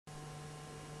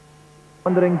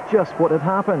wondering just what had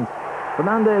happened.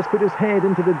 Fernandez put his head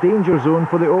into the danger zone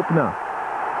for the opener.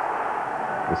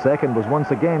 The second was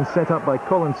once again set up by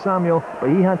Colin Samuel, but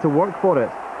he had to work for it,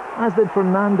 as did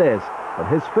Fernandez, but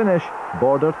his finish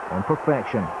bordered on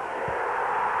perfection.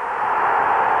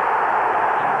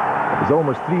 It was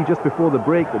almost 3 just before the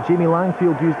break, but Jamie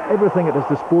Langfield used everything at his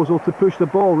disposal to push the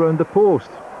ball round the post.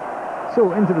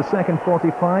 So into the second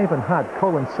 45, and had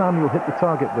Colin Samuel hit the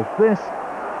target with this,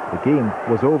 the game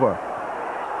was over.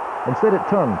 Instead it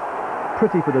turned,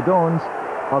 pretty for the Dons,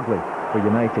 ugly for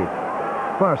United.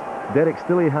 First, Derek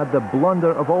Stilley had the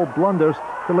blunder of all blunders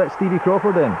to let Stevie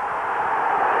Crawford in.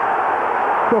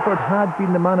 Crawford had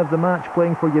been the man of the match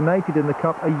playing for United in the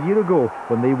Cup a year ago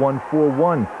when they won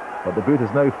 4-1, but the boot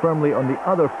is now firmly on the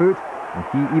other foot, and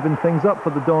he evened things up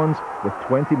for the Dons with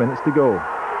 20 minutes to go.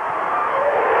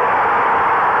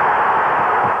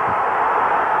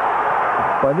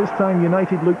 By this time,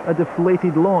 United looked a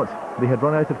deflated lot. They had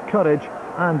run out of courage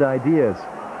and ideas.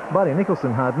 Barry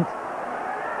Nicholson hadn't.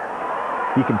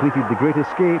 He completed the great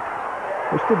escape,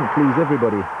 which didn't please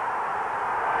everybody.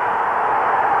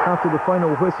 After the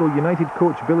final whistle, United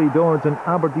coach Billy Dodds and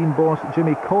Aberdeen boss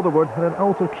Jimmy Calderwood had an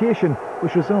altercation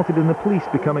which resulted in the police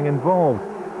becoming involved.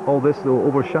 All this, though,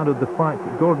 overshadowed the fact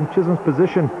that Gordon Chisholm's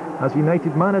position as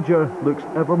United manager looks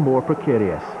ever more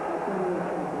precarious.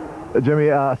 Jimmy,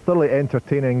 a thoroughly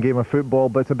entertaining game of football,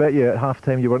 but I bet you at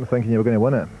half-time you weren't thinking you were going to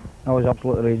win it. I was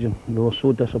absolutely raging. We were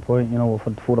so disappointed. You know, we've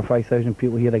had 4,000 or 5,000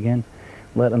 people here again.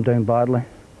 Let them down badly.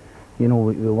 You know,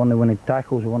 we won the winning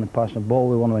tackles, we won the passing the ball,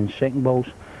 we won the winning second balls.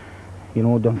 You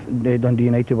know, Dundee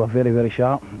United were very, very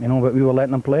sharp, you know, but we were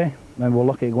letting them play, and we were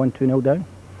lucky going 2-0 down.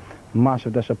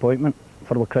 Massive disappointment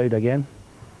for the crowd again,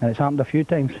 and it's happened a few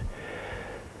times.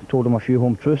 Told them a few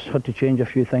home truths, had to change a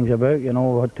few things about, you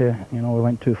know, we had to, you know, we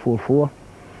went 2-4-4,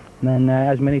 and then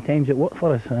as many times it worked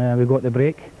for us. We got the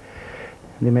break.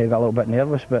 They may have got a little bit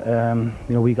nervous, but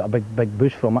you know, we got a big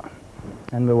boost from it,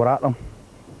 and we were at them,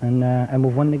 and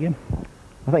we've won the game.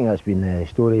 I think that's been the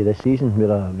story this season.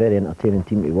 We're a very entertaining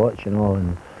team to watch, you know,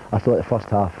 and I thought the first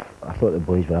half, I thought the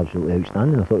boys were absolutely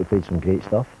outstanding. I thought we played some great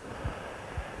stuff.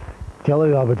 To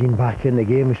allow Aberdeen back in the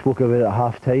game, we spoke about it at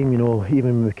half-time, you know, even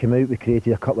when we came out we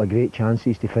created a couple of great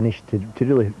chances to finish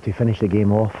the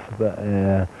game off, but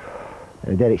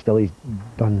Derek Stilley's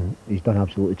done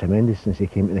absolutely tremendous since he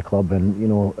came to the club, and you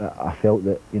know, I felt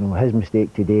that, you know, his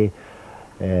mistake today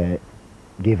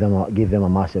gave them a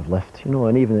massive lift, you know,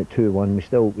 and even at 2-1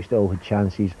 we still had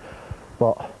chances,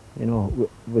 but you know,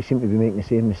 we seem to be making the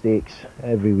same mistakes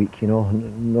every week, you know,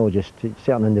 no, just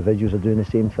certain individuals are doing the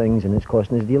same things, and it's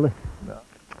costing us dearly.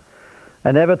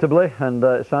 Inevitably, and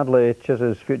sadly,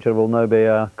 Chiz's future will now be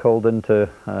called into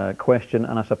question,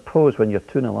 and I suppose when you're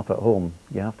 2-0 up at home,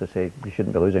 you have to say you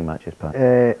shouldn't be losing matches, Pat.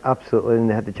 Absolutely, and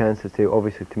they had the chances to,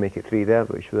 obviously, to make it 3 there,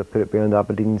 which would have put it beyond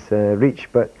Aberdeen's reach,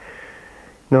 but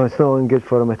no, it's not looking good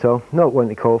for them at all. Not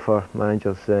wanting to call for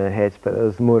managers' heads, but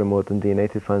there's more and more Dundee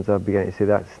United fans are beginning to say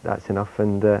that's enough,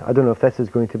 and I don't know if this is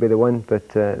going to be the one, but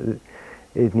they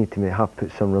need to have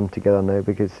put some room together now,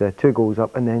 because 2 goals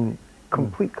up and then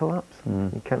complete collapse.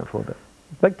 You can't afford it.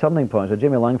 Big turning points.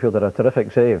 Jamie Langfield had a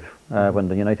terrific save when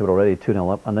the United were already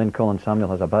 2-0 up, and then Colin Samuel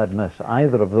has a bad miss.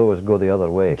 Either of those go the other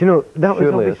way. Do you know,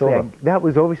 that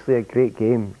was obviously a great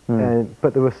game,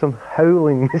 but there were some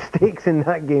howling mistakes in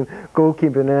that game,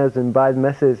 goalkeeping errors and bad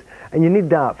misses, and you need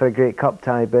that for a great cup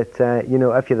tie, but you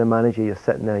know, if you're the manager, you're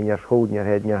sitting there and you're holding your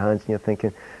head in your hands and you're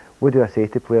thinking, what do I say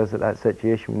to players at that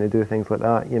situation when they do things like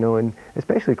that, you know, and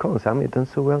especially Colin Samuel had done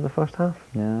so well in the first half.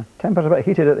 Yeah, tempers a bit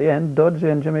heated at the end.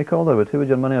 Dodsey and Jimmy Calderwood, who would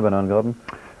your money have been on, Gordon?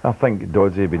 I think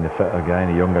Dodsey being the fitter guy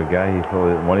and the younger guy, he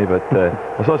probably had the money, but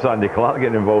I saw Sandy Clark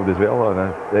getting involved as well,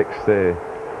 an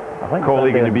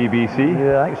ex-colleague in the BBC.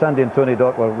 Yeah, I think Sandy and Tony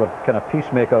Dock were kind of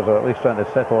peacemakers, or at least trying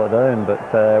to settle it down, but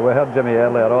we heard Jimmy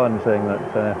earlier on saying that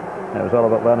it was all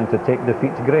about learning to take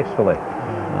defeat gracefully.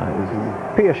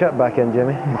 Put your shirt back in,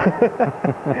 Jimmy.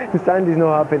 Sandy's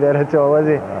not happy there at all, is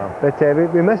he? No.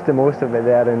 But we missed the most of it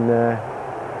there, and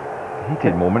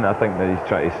heated moment. I think that he's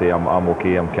trying to say I'm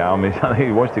okay, I'm calm. I think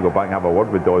he wants to go back and have a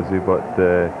word with Dodsey, but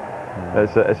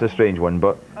it's a strange one.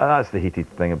 But that's the heated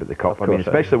thing about the cup. I mean,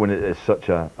 especially when it is such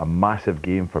a massive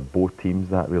game for both teams.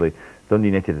 That really, Dundee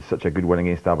United had such a good win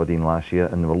against Aberdeen last year,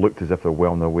 and they looked as if they're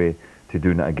well on their way to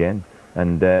doing it again.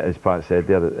 And as Pat said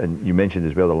there, and you mentioned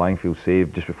as well, the Langfield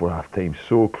save just before half-time,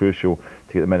 so crucial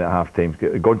to get them in at half-time.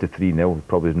 Gone to 3-0,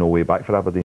 probably there's no way back for Aberdeen.